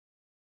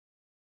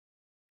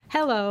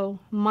Hello,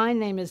 my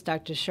name is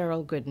Dr.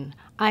 Cheryl Gooden.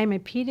 I am a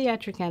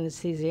pediatric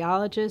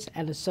anesthesiologist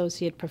and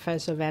associate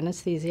professor of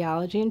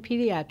anesthesiology and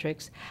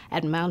pediatrics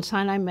at Mount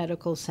Sinai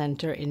Medical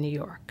Center in New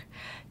York.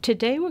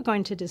 Today we're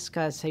going to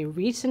discuss a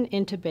recent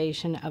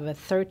intubation of a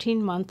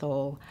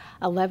 13-month-old,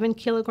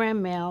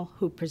 11-kilogram male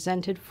who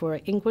presented for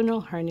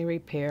inguinal hernia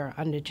repair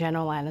under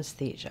general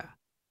anesthesia.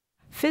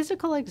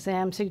 Physical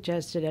exam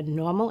suggested a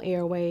normal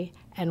airway,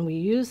 and we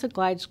used the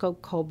GlideScope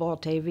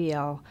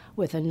AVL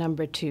with a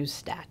number 2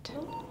 stat.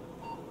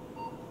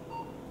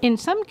 In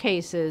some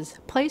cases,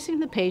 placing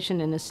the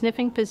patient in a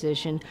sniffing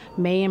position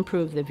may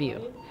improve the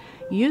view.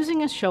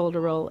 Using a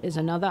shoulder roll is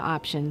another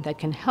option that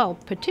can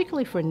help,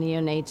 particularly for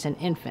neonates and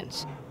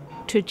infants.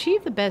 To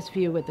achieve the best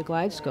view with the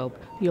GlideScope,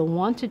 you'll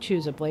want to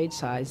choose a blade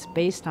size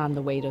based on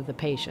the weight of the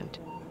patient.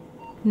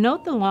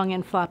 Note the long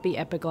and floppy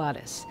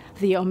epiglottis,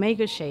 the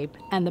omega shape,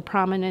 and the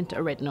prominent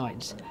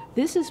arytenoids.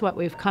 This is what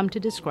we've come to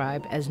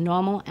describe as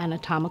normal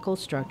anatomical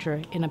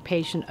structure in a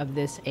patient of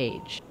this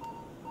age.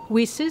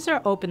 We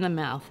scissor open the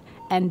mouth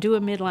and do a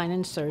midline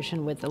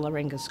insertion with the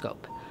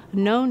laryngoscope.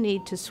 No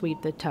need to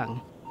sweep the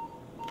tongue.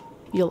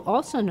 You'll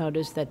also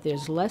notice that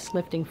there's less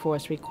lifting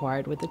force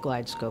required with the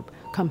GlideScope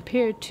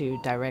compared to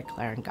direct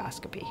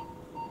laryngoscopy.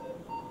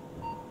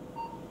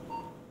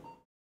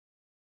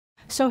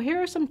 So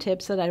here are some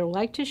tips that I would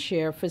like to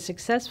share for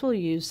successful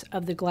use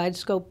of the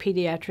GlideScope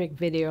Pediatric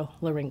Video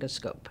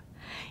Laryngoscope.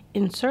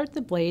 Insert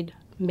the blade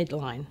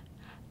midline.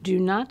 Do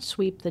not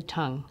sweep the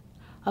tongue.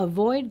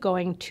 Avoid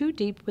going too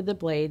deep with the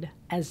blade,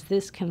 as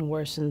this can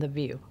worsen the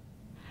view.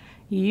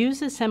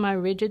 Use a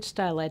semi-rigid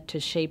stylet to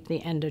shape the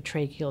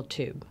endotracheal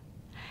tube.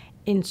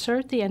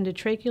 Insert the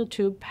endotracheal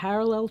tube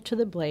parallel to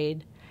the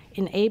blade,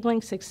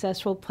 enabling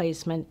successful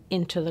placement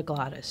into the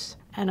glottis.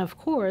 And of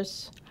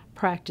course,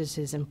 practice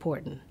is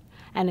important,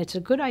 and it's a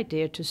good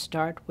idea to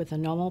start with a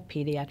normal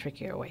pediatric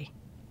airway.